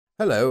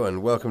Hello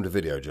and welcome to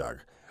Videojug.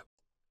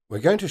 We're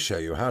going to show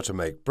you how to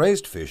make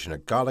braised fish in a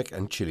garlic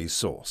and chili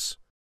sauce.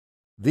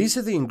 These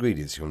are the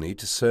ingredients you'll need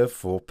to serve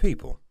 4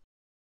 people.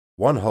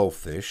 1 whole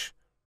fish,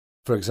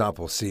 for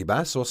example sea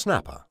bass or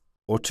snapper,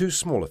 or 2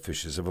 smaller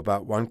fishes of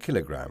about 1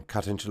 kilogram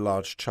cut into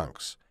large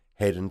chunks,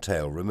 head and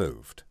tail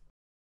removed.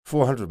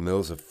 400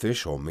 ml of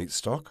fish or meat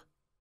stock,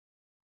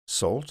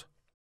 salt,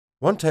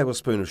 1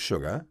 tablespoon of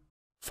sugar,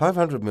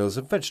 500 ml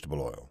of vegetable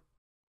oil,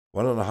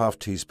 1½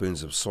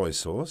 teaspoons of soy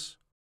sauce,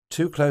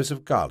 2 cloves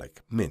of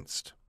garlic,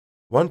 minced,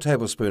 1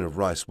 tablespoon of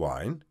rice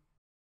wine,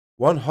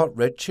 1 hot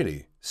red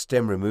chilli,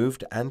 stem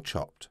removed and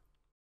chopped,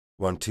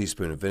 1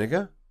 teaspoon of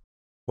vinegar,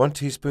 1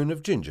 teaspoon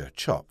of ginger,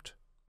 chopped,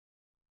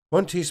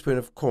 1 teaspoon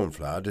of corn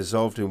flour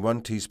dissolved in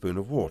 1 teaspoon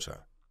of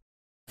water,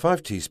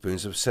 5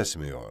 teaspoons of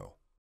sesame oil,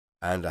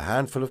 and a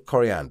handful of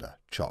coriander,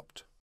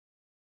 chopped.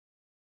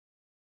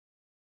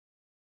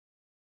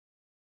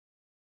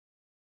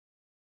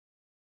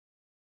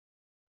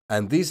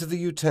 And these are the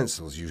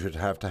utensils you should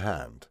have to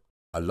hand: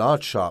 a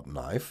large sharp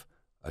knife,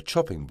 a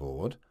chopping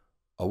board,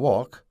 a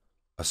wok,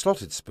 a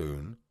slotted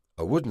spoon,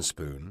 a wooden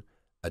spoon,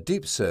 a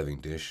deep serving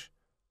dish,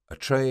 a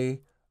tray,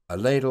 a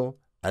ladle,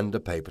 and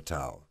a paper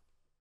towel.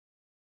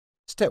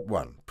 Step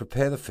 1.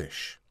 Prepare the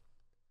fish.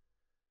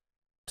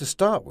 To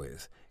start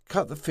with,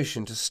 cut the fish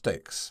into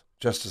steaks,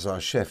 just as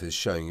our chef is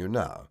showing you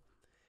now.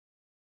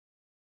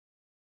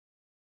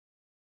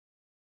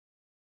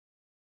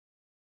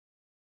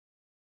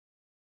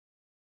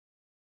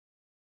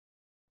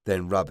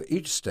 Then rub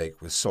each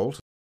steak with salt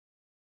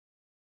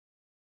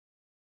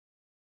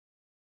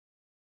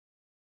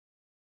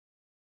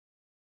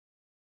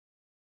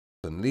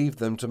and leave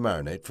them to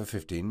marinate for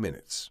 15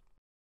 minutes.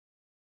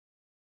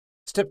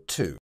 Step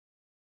 2.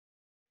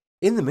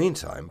 In the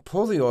meantime,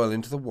 pour the oil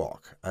into the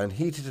wok and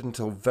heat it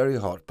until very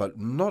hot, but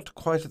not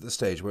quite at the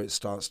stage where it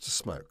starts to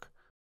smoke.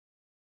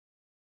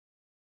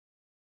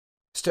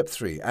 Step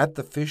 3. Add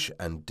the fish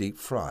and deep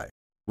fry.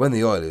 When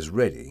the oil is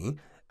ready,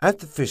 add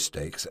the fish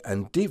steaks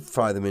and deep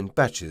fry them in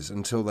batches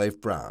until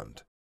they've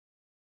browned.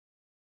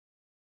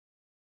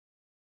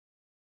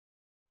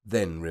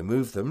 Then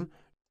remove them,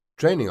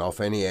 draining off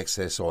any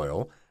excess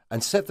oil,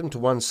 and set them to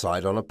one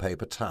side on a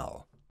paper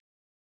towel.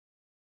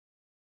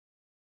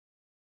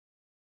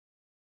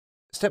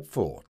 Step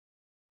 4.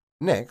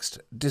 Next,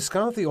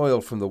 discard the oil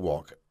from the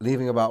wok,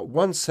 leaving about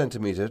 1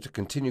 centimetre to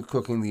continue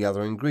cooking the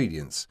other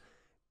ingredients,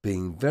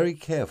 being very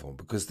careful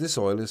because this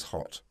oil is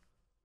hot.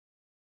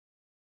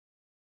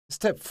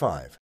 Step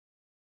 5.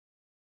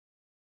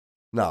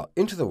 Now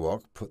into the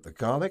wok put the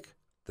garlic,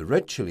 the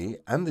red chilli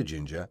and the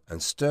ginger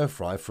and stir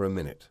fry for a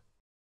minute.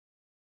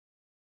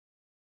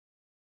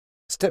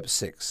 Step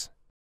 6.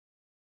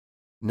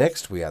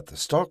 Next we add the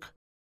stock,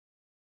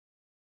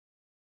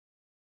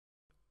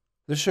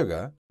 the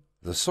sugar,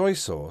 the soy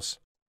sauce,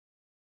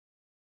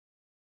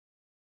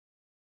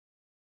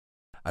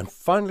 and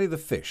finally the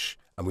fish,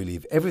 and we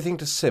leave everything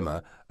to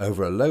simmer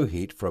over a low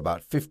heat for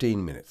about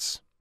 15 minutes.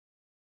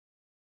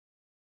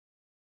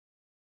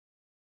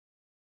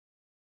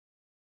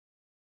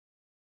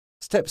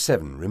 Step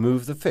 7.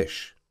 Remove the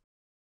fish.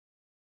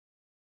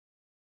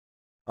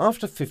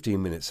 After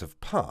 15 minutes have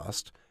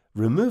passed,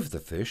 remove the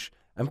fish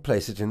and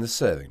place it in the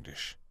serving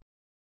dish.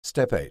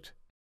 Step 8.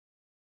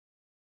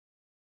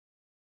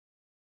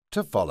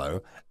 To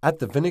follow, add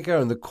the vinegar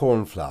and the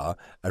corn flour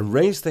and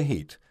raise the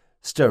heat,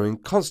 stirring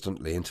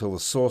constantly until the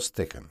sauce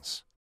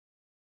thickens.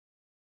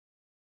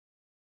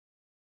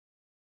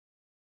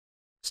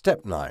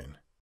 Step 9.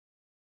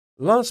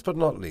 Last but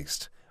not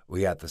least,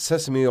 we add the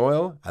sesame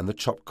oil and the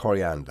chopped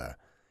coriander.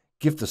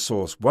 Give the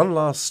sauce one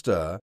last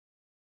stir,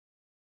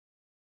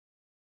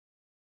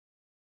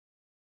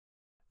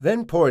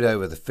 then pour it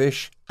over the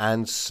fish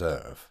and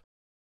serve.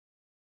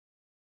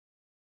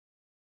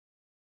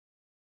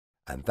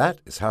 And that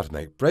is how to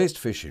make braised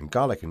fish in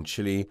garlic and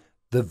chili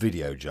the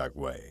Videojug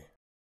way.